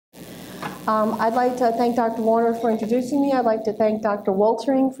I'd like to thank Dr. Warner for introducing me. I'd like to thank Dr.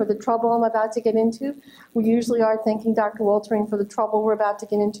 Woltering for the trouble I'm about to get into. We usually are thanking Dr. Woltering for the trouble we're about to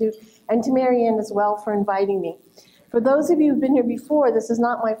get into, and to Mary Ann as well for inviting me. For those of you who've been here before, this is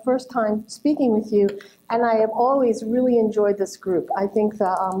not my first time speaking with you, and I have always really enjoyed this group. I think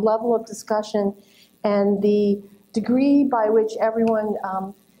the level of discussion and the degree by which everyone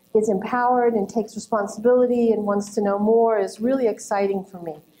is empowered and takes responsibility and wants to know more is really exciting for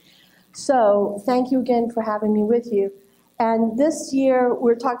me. So thank you again for having me with you. And this year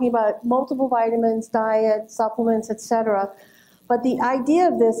we're talking about multiple vitamins, diet, supplements, etc. But the idea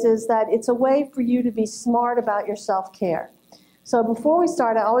of this is that it's a way for you to be smart about your self-care. So before we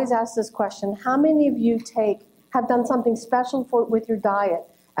start, I always ask this question: how many of you have done something special with your diet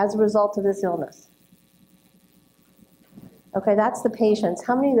as a result of this illness? Okay, that's the patients.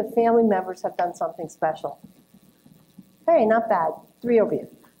 How many of the family members have done something special? Hey, not bad. 3 of you.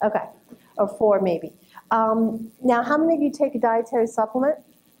 Okay, or 4 maybe. Now, how many of you take a dietary supplement?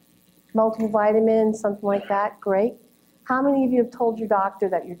 Multiple vitamins, something like that? Great. How many of you have told your doctor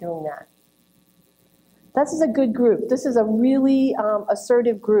that you're doing that? This is a good group. This is a really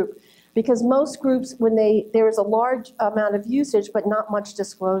assertive group, because most groups, there is a large amount of usage but not much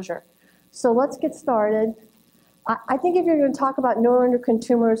disclosure. So let's get started. I think if you're going to talk about neuroendocrine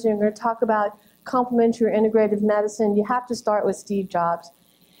tumors, and you're going to talk about complementary or integrative medicine, you have to start with Steve Jobs.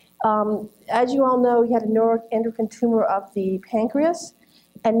 As you all know, he had a neuroendocrine tumor of the pancreas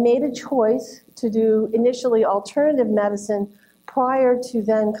and made a choice to do initially alternative medicine prior to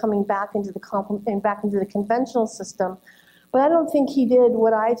then coming back into the conventional system. But I don't think he did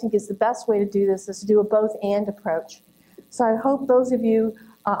what I think is the best way to do this, is to do a both-and approach. So I hope those of you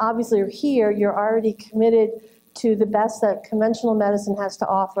obviously are here, you're already committed to the best that conventional medicine has to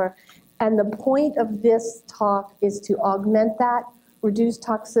offer. And the point of this talk is to augment that, reduce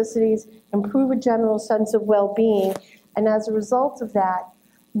toxicities, improve a general sense of well-being, and as a result of that,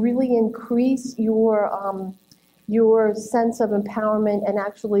 really increase your sense of empowerment and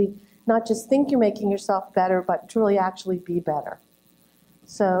actually not just think you're making yourself better, but to really actually be better.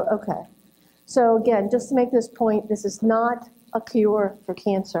 So, okay. So again, just to make this point, this is not a cure for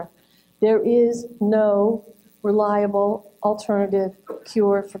cancer. There is no reliable alternative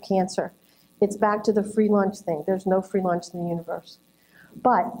cure for cancer. It's back to the free lunch thing. There's no free lunch in the universe.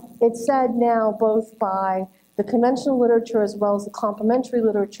 But it's said now, both by the conventional literature as well as the complementary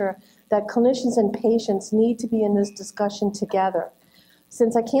literature, that clinicians and patients need to be in this discussion together.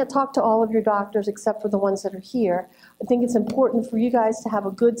 Since I can't talk to all of your doctors except for the ones that are here, I think it's important for you guys to have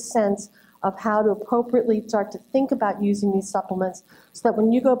a good sense of how to appropriately start to think about using these supplements, so that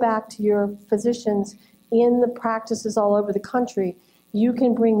when you go back to your physicians in the practices all over the country, you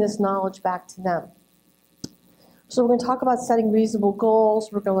can bring this knowledge back to them. So we're going to talk about setting reasonable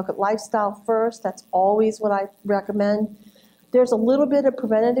goals. We're going to look at lifestyle first. That's always what I recommend. There's a little bit of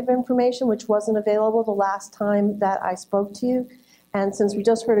preventative information which wasn't available the last time that I spoke to you. And since we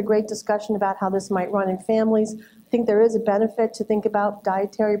just heard a great discussion about how this might run in families, I think there is a benefit to think about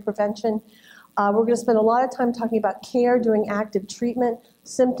dietary prevention. We're going to spend a lot of time talking about care during active treatment,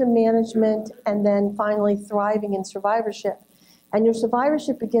 symptom management, and then finally thriving in survivorship. And your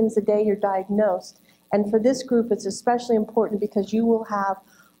survivorship begins the day you're diagnosed. And for this group, it's especially important because you will have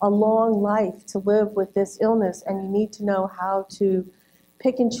a long life to live with this illness, and you need to know how to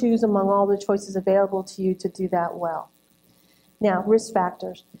pick and choose among all the choices available to you to do that well. Now, risk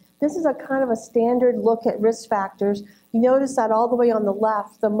factors. This is a kind of a standard look at risk factors. You notice that all the way on the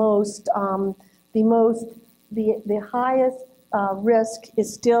left, the highest risk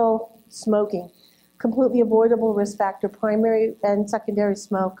is still smoking. Completely avoidable risk factor, primary and secondary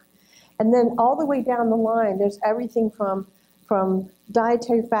smoke. And then all the way down the line, there's everything from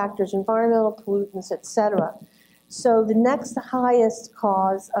dietary factors, environmental pollutants, etc. So the next highest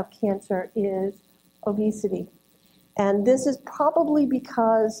cause of cancer is obesity. And this is probably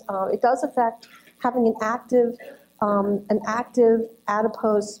because it does affect having an active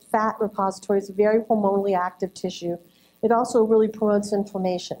adipose fat repository. Is a very hormonally active tissue. It also really promotes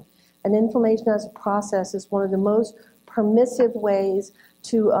inflammation. And inflammation as a process is one of the most permissive ways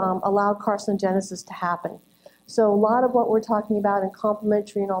to allow carcinogenesis to happen. So a lot of what we're talking about in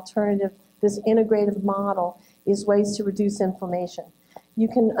complementary and alternative, this integrative model, is ways to reduce inflammation. You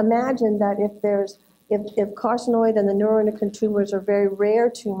can imagine that if carcinoid and the neuroendocrine tumors are very rare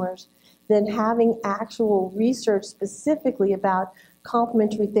tumors, then having actual research specifically about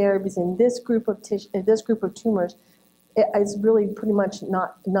complementary therapies in this group of tumors is really pretty much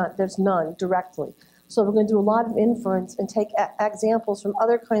there's none directly. So we're going to do a lot of inference and take examples from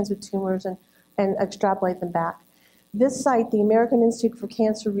other kinds of tumors and extrapolate them back. This site, the American Institute for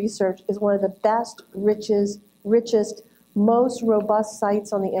Cancer Research, is one of the best, richest, most robust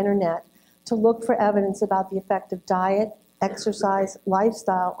sites on the internet to look for evidence about the effect of diet, exercise,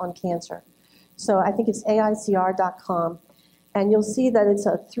 lifestyle on cancer. So I think it's AICR.com. And you'll see that it's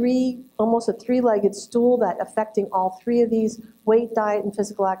almost a three-legged stool that affecting all three of these: weight, diet, and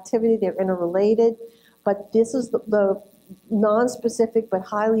physical activity. They're interrelated. But this is the non-specific but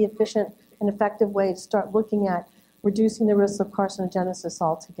highly efficient and effective way to start looking at reducing the risk of carcinogenesis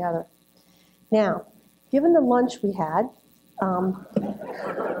altogether. Now, given the lunch we had,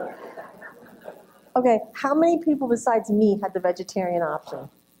 okay, how many people besides me had the vegetarian option?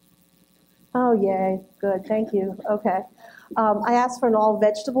 Oh, yay, good, thank you, okay. I asked for an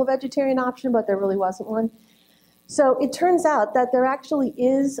all-vegetable vegetarian option, but there really wasn't one. So it turns out that there actually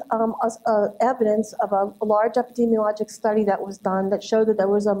is evidence of a large epidemiologic study that was done that showed that there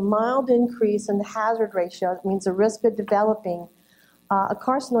was a mild increase in the hazard ratio, that means the risk of developing a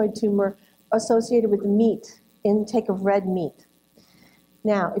carcinoid tumor associated with the meat, intake of red meat.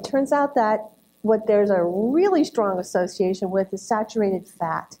 Now, it turns out that what there's a really strong association with is saturated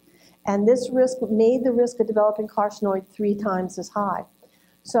fat. And this risk made the risk of developing carcinoid 3 times as high.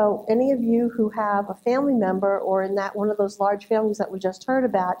 So any of you who have a family member or in that one of those large families that we just heard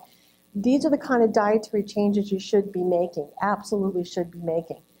about, these are the kind of dietary changes you should be making, absolutely should be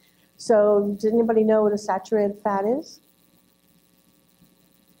making. So does anybody know what a saturated fat is?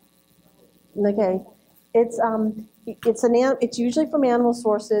 Okay, it's usually from animal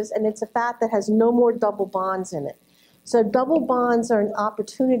sources, and it's a fat that has no more double bonds in it. So double bonds are an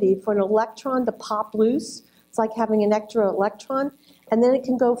opportunity for an electron to pop loose. It's like having an extra electron, and then it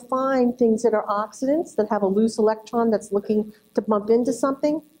can go find things that are oxidants that have a loose electron that's looking to bump into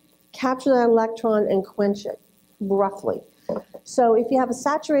something, capture that electron and quench it, roughly. So if you have a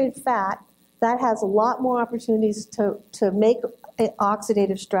saturated fat, that has a lot more opportunities to make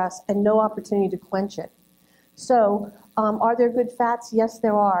oxidative stress and no opportunity to quench it. So are there good fats? Yes,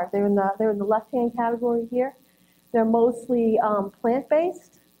 there are. They're in the left-hand category here. They're mostly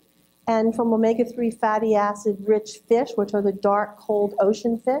plant-based and from omega-3 fatty acid-rich fish, which are the dark, cold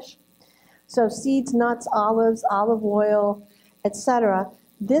ocean fish. So seeds, nuts, olives, olive oil, etc.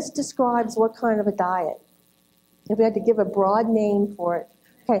 This describes what kind of a diet. If we had to give a broad name for it.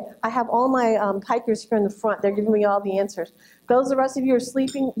 Okay, I have all my hikers here in the front. They're giving me all the answers. Those the rest of you are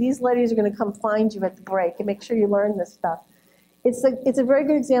sleeping, these ladies are going to come find you at the break and make sure you learn this stuff. It's a very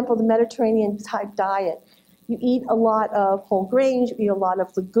good example of the Mediterranean-type diet. You eat a lot of whole grains, you eat a lot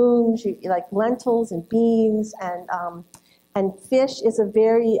of legumes, you eat like lentils and beans, and fish is a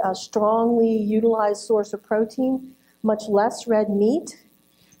very strongly utilized source of protein, much less red meat,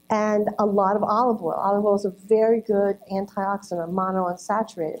 and a lot of olive oil. Olive oil is a very good antioxidant,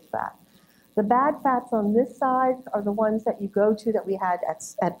 monounsaturated fat. The bad fats on this side are the ones that you go to that we had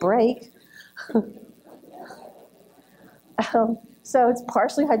at break. So it's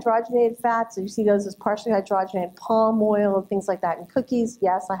partially hydrogenated fats. So you see those as partially hydrogenated palm oil and things like that. And cookies,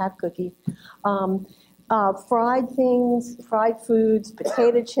 yes, I have cookie. Fried things, fried foods,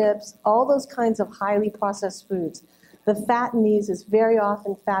 potato chips, all those kinds of highly processed foods. The fat in these is very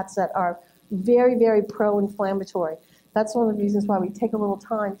often fats that are very, very pro-inflammatory. That's one of the reasons why we take a little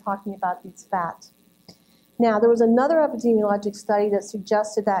time talking about these fats. Now, there was another epidemiologic study that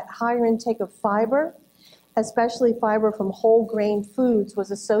suggested that higher intake of fiber, especially fiber from whole grain foods,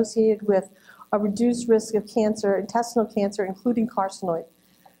 was associated with a reduced risk of cancer, intestinal cancer, including carcinoid.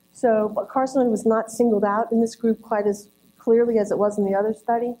 So, but carcinoid was not singled out in this group quite as clearly as it was in the other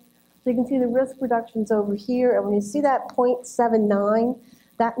study. So you can see the risk reductions over here, and when you see that 0.79,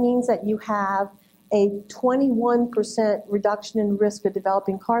 that means that you have a 21% reduction in risk of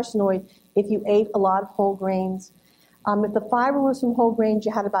developing carcinoid if you ate a lot of whole grains. If the fiber was from whole grains,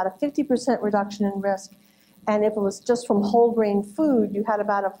 you had about a 50% reduction in risk, and if it was just from whole grain food, you had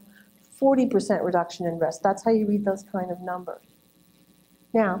about a 40% reduction in risk. That's how you read those kind of numbers.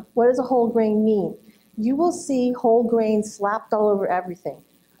 Now, what does a whole grain mean? You will see whole grains slapped all over everything.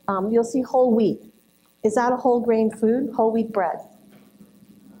 You'll see whole wheat. Is that a whole grain food? Whole wheat bread?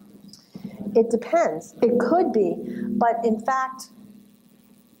 It depends. It could be, but in fact,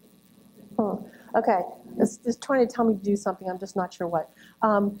 okay, it's trying to tell me to do something. I'm just not sure what.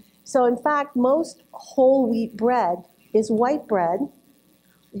 So in fact, most whole wheat bread is white bread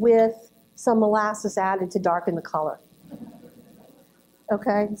with some molasses added to darken the color.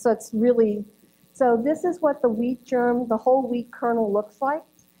 Okay, so it's really, so this is what the wheat germ, the whole wheat kernel looks like.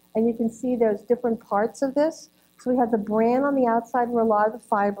 And you can see there's different parts of this. So we have the bran on the outside where a lot of the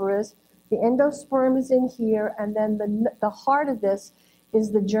fiber is. The endosperm is in here, and then the heart of this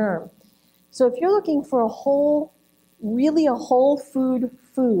is the germ. So if you're looking for a whole really a whole food,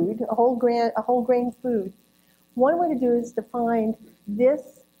 a whole grain food, one way to do is to find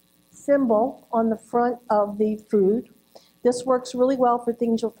this symbol on the front of the food. This works really well for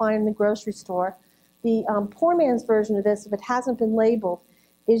things you'll find in the grocery store. The poor man's version of this, if it hasn't been labeled,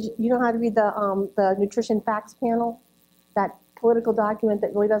 is, you know how to read the nutrition facts panel? That political document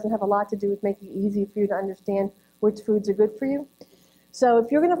that really doesn't have a lot to do with making it easy for you to understand which foods are good for you. So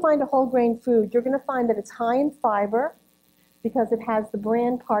if you're going to find a whole grain food, you're going to find that it's high in fiber because it has the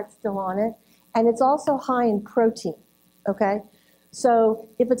bran part still on it, and it's also high in protein, okay? So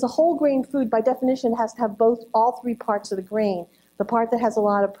if it's a whole grain food, by definition, it has to have all three parts of the grain, the part that has a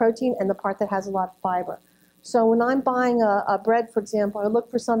lot of protein and the part that has a lot of fiber. So when I'm buying a bread, for example, I look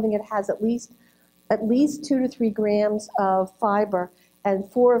for something that has at least 2 to 3 grams of fiber and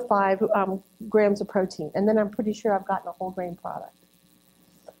 4 or 5 grams of protein. And then I'm pretty sure I've gotten a whole grain product.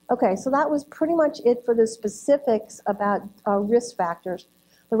 Okay, so that was pretty much it for the specifics about risk factors.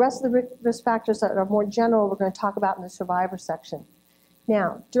 The rest of the risk factors that are more general, we're going to talk about in the survivor section.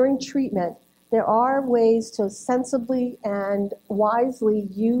 Now, during treatment, there are ways to sensibly and wisely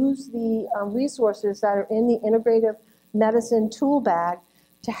use the resources that are in the integrative medicine tool bag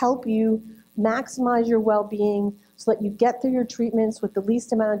to help you maximize your well-being so that you get through your treatments with the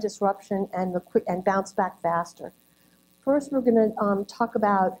least amount of disruption and bounce back faster. First, we're going to talk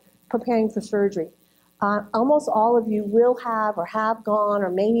about preparing for surgery. Almost all of you will have or have gone or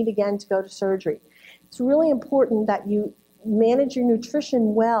may need again to go to surgery. It's really important that you manage your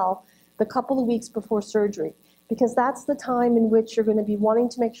nutrition well the couple of weeks before surgery, because that's the time in which you're going to be wanting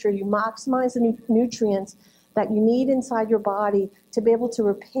to make sure you maximize the nutrients that you need inside your body to be able to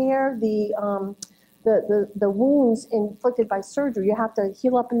repair the wounds inflicted by surgery. You have to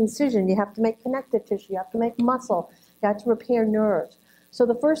heal up an incision, you have to make connective tissue, you have to make muscle, you have to repair nerves. So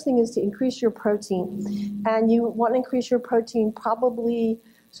the first thing is to increase your protein. And you want to increase your protein probably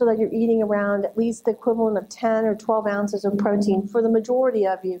so that you're eating around at least the equivalent of 10 or 12 ounces of protein for the majority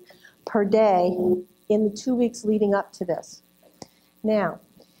of you per day in the 2 weeks leading up to this. Now,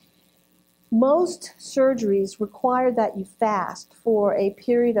 most surgeries require that you fast for a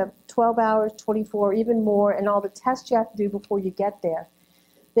period of 12 hours, 24, even more, and all the tests you have to do before you get there.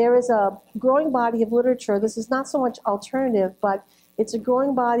 There is a growing body of literature. This is not so much alternative, but it's a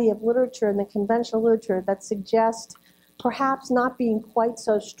growing body of literature in the conventional literature that suggests perhaps not being quite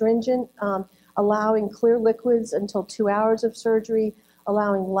so stringent, allowing clear liquids until 2 hours of surgery,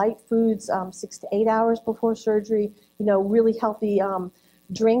 allowing light foods 6 to 8 hours before surgery, really healthy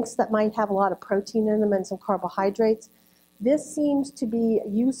drinks that might have a lot of protein in them and some carbohydrates. This seems to be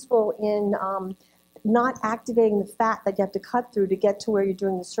useful in not activating the fat that you have to cut through to get to where you're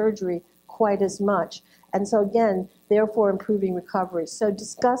doing the surgery quite as much. And so again, therefore improving recovery. So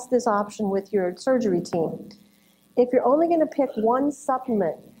discuss this option with your surgery team. If you're only going to pick one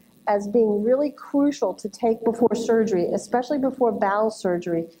supplement as being really crucial to take before surgery, especially before bowel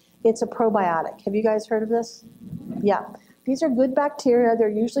surgery, it's a probiotic. Have you guys heard of this? Yeah. These are good bacteria. They're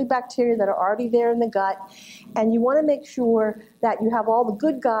usually bacteria that are already there in the gut. And you want to make sure that you have all the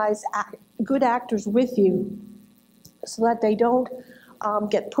good guys, good actors with you so that they don't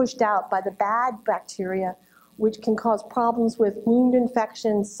get pushed out by the bad bacteria, which can cause problems with wound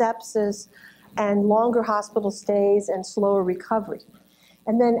infection, sepsis, and longer hospital stays and slower recovery.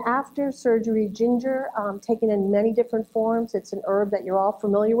 And then after surgery, ginger, taken in many different forms. It's an herb that you're all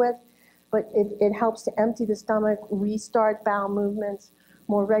familiar with, but it helps to empty the stomach, restart bowel movements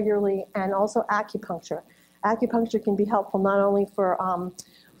more regularly, and also acupuncture. Acupuncture can be helpful not only for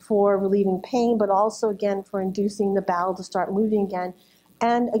relieving pain, but also, again, for inducing the bowel to start moving again.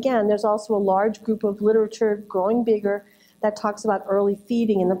 And again, there's also a large group of literature growing bigger that talks about early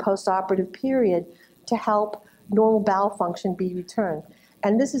feeding in the postoperative period to help normal bowel function be returned.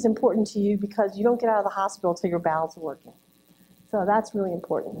 And this is important to you because you don't get out of the hospital until your bowels are working. So that's really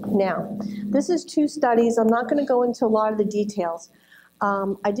important. Now, this is 2 studies. I'm not going to go into a lot of the details.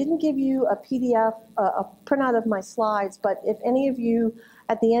 I didn't give you a PDF, a printout of my slides, but if any of you,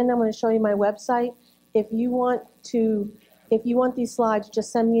 at the end, I'm going to show you my website. If you want these slides,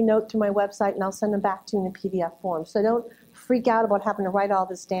 just send me a note to my website and I'll send them back to you in a PDF form. So don't freak out about having to write all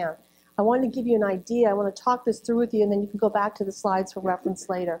this down. I wanted to give you an idea. I want to talk this through with you, and then you can go back to the slides for reference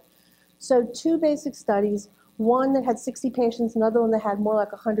later. So 2 basic studies, one that had 60 patients, another one that had more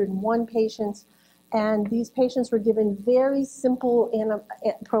like 101 patients. And these patients were given very simple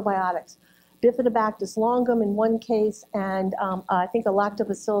probiotics. Bifidobacter longum in one case, and I think a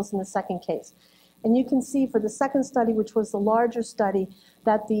lactobacillus in the second case. And you can see for the second study, which was the larger study,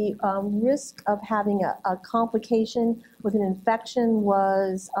 that the risk of having a complication with an infection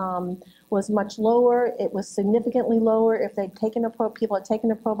was was much lower. It was significantly lower if people had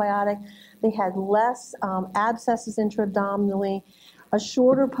taken a probiotic. They had less abscesses intra-abdominally, a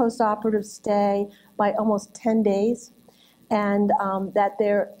shorter postoperative stay by almost 10 days, and that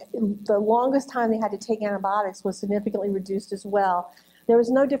the longest time they had to take antibiotics was significantly reduced as well. There was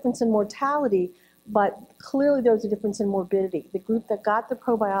no difference in mortality, but clearly there was a difference in morbidity. The group that got the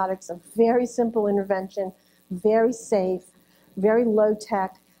probiotics, a very simple intervention, very safe, very low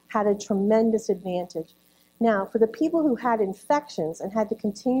tech, had a tremendous advantage. Now, for the people who had infections and had to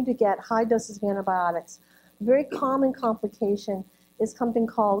continue to get high doses of antibiotics, a very common complication is something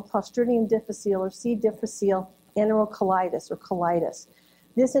called Clostridium difficile or C. difficile enterocolitis or colitis.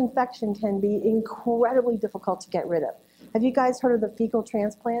 This infection can be incredibly difficult to get rid of. Have you guys heard of the fecal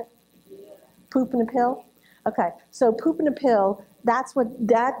transplant? Poop in a pill? Okay, so poop in a pill,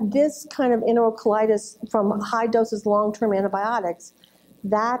 this kind of enterocolitis from high doses long-term antibiotics,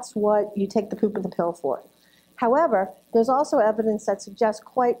 that's what you take the poop in the pill for. However, there's also evidence that suggests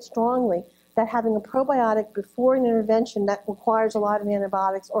quite strongly that having a probiotic before an intervention that requires a lot of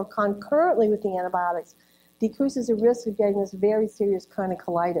antibiotics or concurrently with the antibiotics decreases the risk of getting this very serious kind of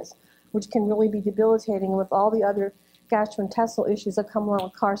colitis, which can really be debilitating. With all the other gastrointestinal issues that come along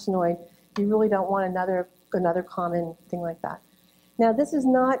with carcinoid, you really don't want another common thing like that. Now, this is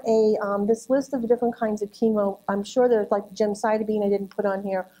not this list of the different kinds of chemo. I'm sure there's like gemcitabine I didn't put on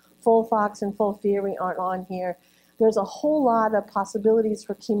here, FOLFOX and FOLFIRI aren't on here. There's a whole lot of possibilities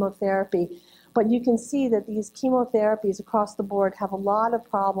for chemotherapy, but you can see that these chemotherapies across the board have a lot of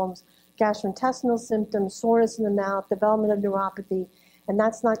problems: gastrointestinal symptoms, soreness in the mouth, development of neuropathy, and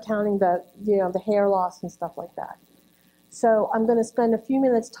that's not counting the hair loss and stuff like that. So I'm going to spend a few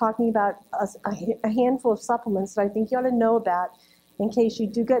minutes talking about a handful of supplements that I think you ought to know about in case you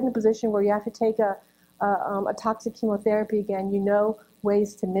do get in a position where you have to take a toxic chemotherapy again. You know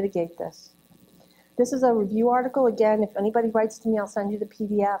ways to mitigate this. This is a review article. Again, if anybody writes to me, I'll send you the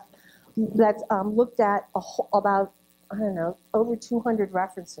PDF. That's looked at about, I don't know, over 200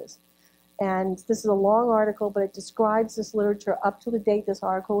 references. And this is a long article, but it describes this literature up to the date this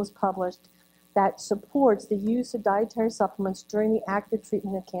article was published that supports the use of dietary supplements during the active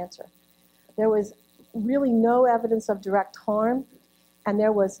treatment of cancer. There was really no evidence of direct harm, and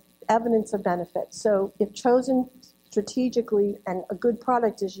there was evidence of benefit. So if chosen strategically and a good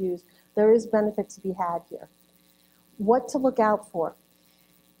product is used, there is benefit to be had here. What to look out for?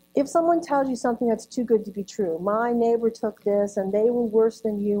 If someone tells you something that's too good to be true, my neighbor took this and they were worse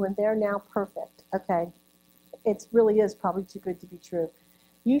than you and they're now perfect, okay, it really is probably too good to be true.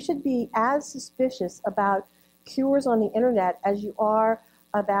 You should be as suspicious about cures on the internet as you are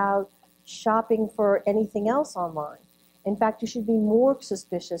about shopping for anything else online. In fact, you should be more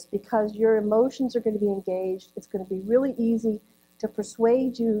suspicious because your emotions are going to be engaged. It's going to be really easy to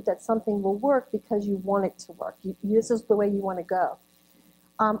persuade you that something will work because you want it to work. This is the way you want to go.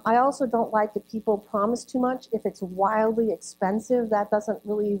 I also don't like if people promise too much. If it's wildly expensive, that doesn't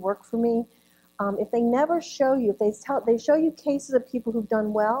really work for me. If they never show you, if they show you cases of people who've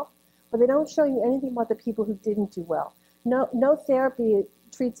done well, but they don't show you anything about the people who didn't do well. No therapy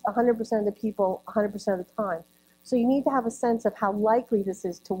treats 100% of the people 100% of the time. So you need to have a sense of how likely this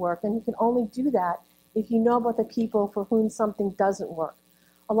is to work, and you can only do that if you know about the people for whom something doesn't work.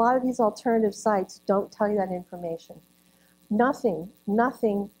 A lot of these alternative sites don't tell you that information.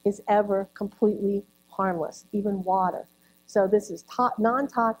 Nothing is ever completely harmless, even water. So this is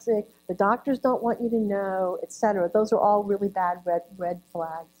non-toxic, the doctors don't want you to know, etc. Those are all really bad red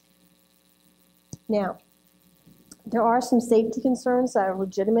flags. Now, there are some safety concerns that are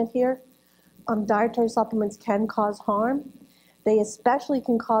legitimate here. Dietary supplements can cause harm. They especially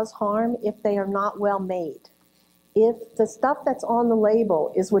can cause harm if they are not well made. If the stuff that's on the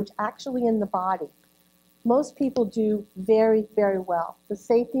label is what's actually in the body, most people do very, very well. The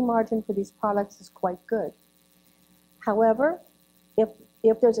safety margin for these products is quite good. However,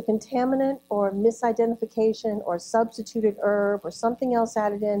 if there's a contaminant or misidentification or substituted herb or something else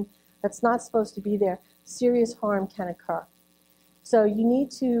added in that's not supposed to be there, serious harm can occur. So you need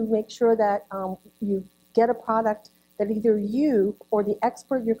to make sure that you get a product that either you or the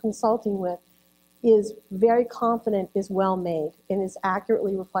expert you're consulting with is very confident is well made and is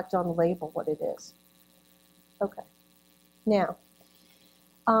accurately reflected on the label what it is. Okay. Now,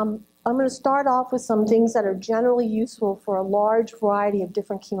 I'm going to start off with some things that are generally useful for a large variety of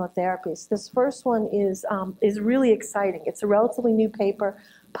different chemotherapies. This first one is really exciting. It's a relatively new paper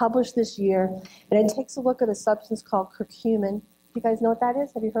published this year, and it takes a look at a substance called curcumin. You guys know what that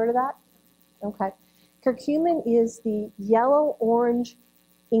is? Have you heard of that? Okay. Curcumin is the yellow-orange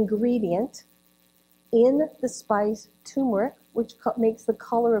ingredient in the spice turmeric, which makes the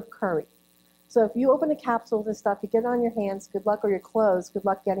color of curry. So if you open a capsule with this stuff, you get it on your hands, good luck, or your clothes, good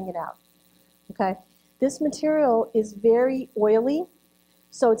luck getting it out. Okay? This material is very oily,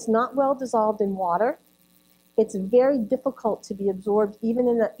 so it's not well dissolved in water. It's very difficult to be absorbed, even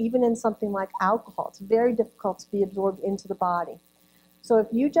in something like alcohol. It's very difficult to be absorbed into the body. So if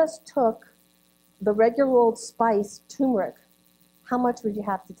you just took the regular old spice, turmeric, how much would you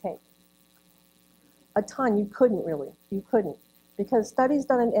have to take? A ton. You couldn't really. You couldn't. Because studies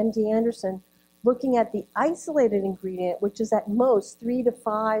done at MD Anderson looking at the isolated ingredient, which is at most 3 to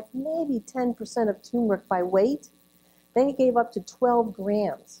 5, maybe 10% of turmeric by weight, they gave up to 12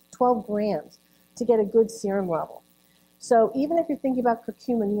 grams to get a good serum level. So even if you're thinking about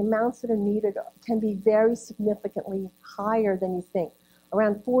curcumin, the amounts that are needed can be very significantly higher than you think,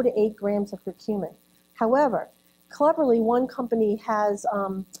 around 4 to 8 grams of curcumin. However, cleverly, one company has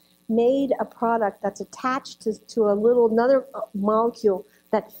made a product that's attached to another molecule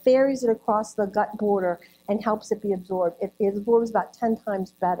that ferries it across the gut border and helps it be absorbed. It absorbs about 10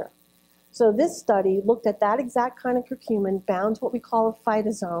 times better. So this study looked at that exact kind of curcumin bound to what we call a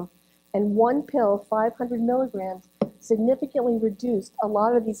phytosome, and one pill, 500 milligrams, significantly reduced a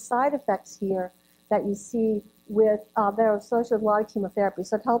lot of these side effects here that you see with that are associated with a lot of chemotherapy.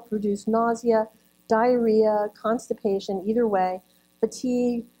 So it helped reduce nausea, diarrhea, constipation, either way,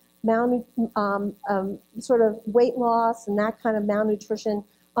 fatigue, sort of weight loss and that kind of malnutrition,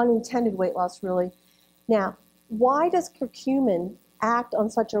 unintended weight loss really. Now, why does curcumin act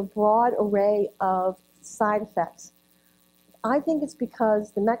on such a broad array of side effects? I think it's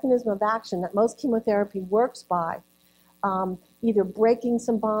because the mechanism of action that most chemotherapy works by, either breaking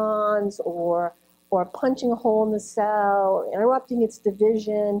some bonds or punching a hole in the cell, or interrupting its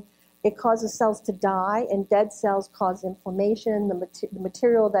division, it causes cells to die, and dead cells cause inflammation. The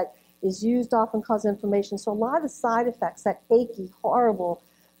material that is used often causes inflammation. So a lot of the side effects, that achy, horrible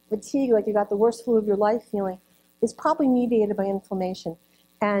fatigue, like you got the worst flu of your life feeling, is probably mediated by inflammation.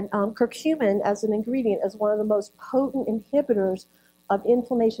 And curcumin as an ingredient is one of the most potent inhibitors of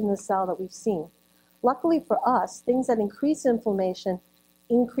inflammation in the cell that we've seen. Luckily for us, things that increase inflammation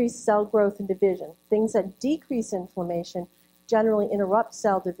increase cell growth and division. Things that decrease inflammation generally interrupt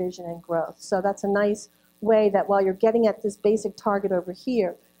cell division and growth. So that's a nice way that while you're getting at this basic target over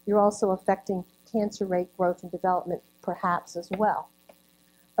here, you're also affecting cancer rate growth and development perhaps as well.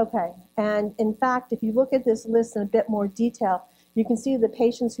 Okay, and in fact, if you look at this list in a bit more detail, you can see the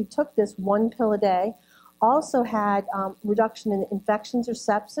patients who took this one pill a day also had reduction in infections or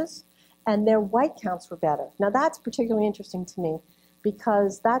sepsis, and their white counts were better. Now that's particularly interesting to me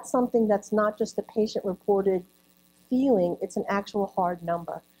because that's something that's not just a patient-reported feeling, it's an actual hard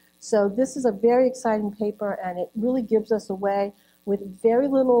number. So this is a very exciting paper, and it really gives us a way with very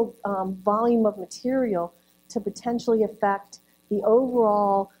little volume of material to potentially affect the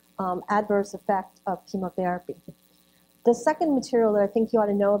overall adverse effect of chemotherapy. The second material that I think you ought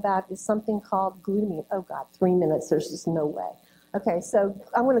to know about is something called glutamine. Oh God, 3 minutes, there's just no way. Okay, so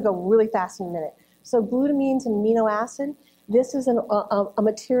I'm gonna go really fast in a minute. So glutamine's an amino acid. This is a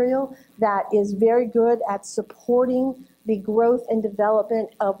material that is very good at supporting the growth and development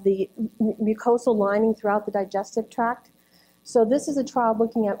of the mucosal lining throughout the digestive tract. So this is a trial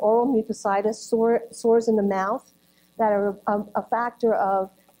looking at oral mucositis, sores in the mouth, that are a factor of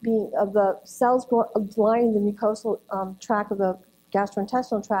the cells lining the mucosal tract of the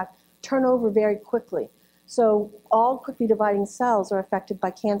gastrointestinal tract turn over very quickly. So all quickly dividing cells are affected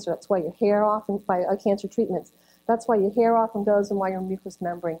by cancer. That's why your hair often, by cancer treatments. That's why your hair often goes and why your mucous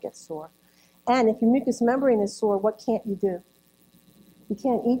membrane gets sore. And if your mucous membrane is sore, what can't you do? You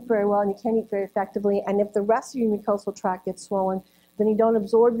can't eat very well and you can't eat very effectively. And if the rest of your mucosal tract gets swollen, then you don't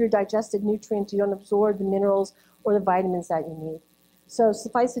absorb your digested nutrients, you don't absorb the minerals or the vitamins that you need. So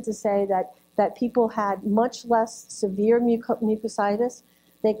suffice it to say that people had much less severe mucositis,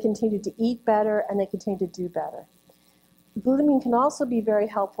 they continued to eat better, and they continued to do better. Glutamine can also be very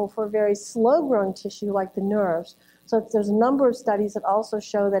helpful for very slow-growing tissue like the nerves. So there's a number of studies that also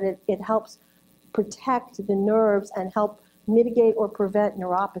show that it helps protect the nerves and help mitigate or prevent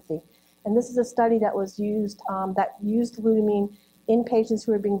neuropathy. And this is a study that was used, that used glutamine in patients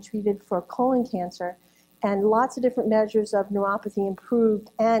who were being treated for colon cancer, and lots of different measures of neuropathy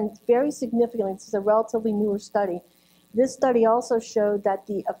improved, and very significantly, this is a relatively newer study, this study also showed that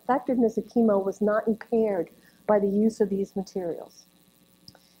the effectiveness of chemo was not impaired by the use of these materials.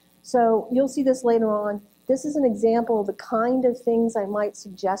 So you'll see this later on. This is an example of the kind of things I might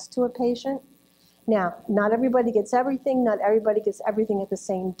suggest to a patient. Now, not everybody gets everything, not everybody gets everything at the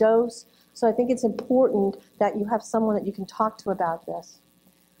same dose, so I think it's important that you have someone that you can talk to about this.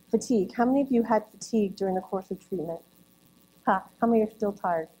 Fatigue. How many of you had fatigue during the course of treatment? How many are still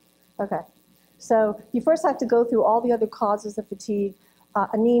tired? Okay. So you first have to go through all the other causes of fatigue,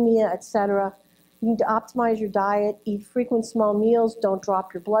 anemia, etc. You need to optimize your diet, eat frequent small meals, don't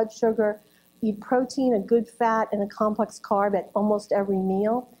drop your blood sugar, eat protein, a good fat, and a complex carb at almost every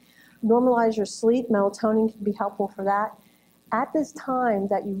meal. Normalize your sleep. Melatonin can be helpful for that. At this time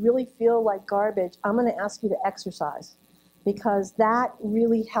that you really feel like garbage, I'm going to ask you to exercise because that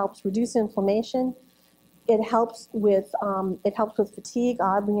really helps reduce inflammation. It helps with fatigue,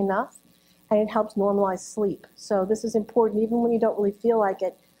 oddly enough, and it helps normalize sleep. So this is important. Even when you don't really feel like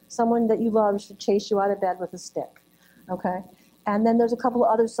it, someone that you love should chase you out of bed with a stick, okay? And then there's a couple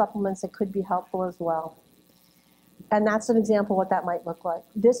of other supplements that could be helpful as well. And that's an example of what that might look like.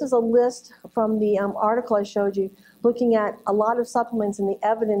 This is a list from the article I showed you, looking at a lot of supplements and the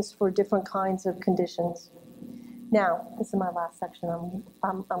evidence for different kinds of conditions. Now, this is my last section.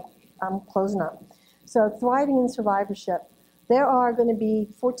 I'm closing up. So thriving in survivorship. There are going to be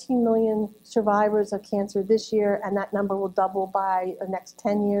 14 million survivors of cancer this year, and that number will double by the next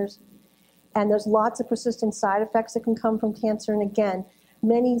 10 years. And there's lots of persistent side effects that can come from cancer. And again,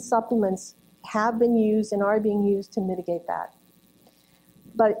 many supplements have been used and are being used to mitigate that.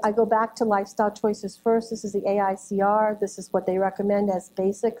 But I go back to lifestyle choices first. This is the AICR. This is what they recommend as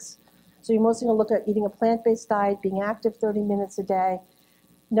basics. So you're mostly going to look at eating a plant-based diet, being active 30 minutes a day,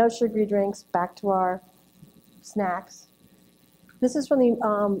 no sugary drinks, back to our snacks. This is from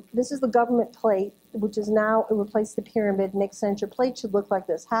this is the government plate, which is now replaced the pyramid. Makes sense. Your plate should look like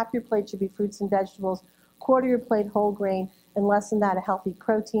this. Half your plate should be fruits and vegetables, quarter your plate whole grain, and less than that a healthy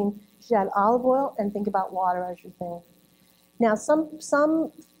protein. You should add olive oil and think about water as your thing. Now, some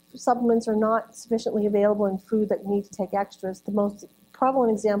supplements are not sufficiently available in food that you need to take extras. The most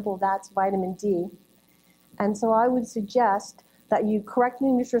prevalent example of that's vitamin D. And so I would suggest that you correct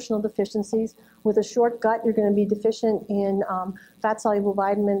any nutritional deficiencies. With a short gut, you're going to be deficient in fat-soluble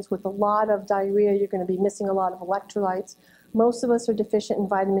vitamins. With a lot of diarrhea, you're going to be missing a lot of electrolytes. Most of us are deficient in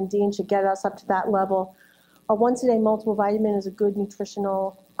vitamin D and should get us up to that level. A once-a-day multiple vitamin is a good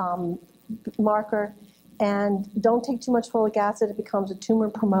nutritional marker. And don't take too much folic acid. It becomes a tumor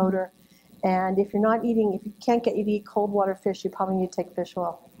promoter. And if you're not eating, if you can't get you to eat cold water fish, you probably need to take fish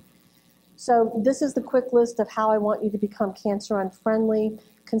oil. So this is the quick list of how I want you to become cancer unfriendly,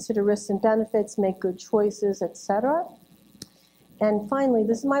 consider risks and benefits, make good choices, etc. And finally,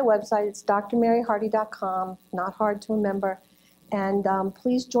 this is my website. It's drmaryhardy.com, not hard to remember. And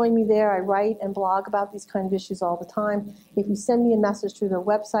please join me there. I write and blog about these kind of issues all the time. If you send me a message through the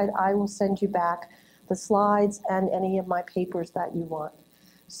website, I will send you back the slides and any of my papers that you want.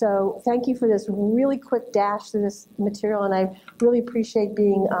 So thank you for this really quick dash through this material, and I really appreciate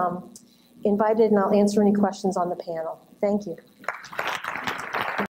being invited, and I'll answer any questions on the panel. Thank you.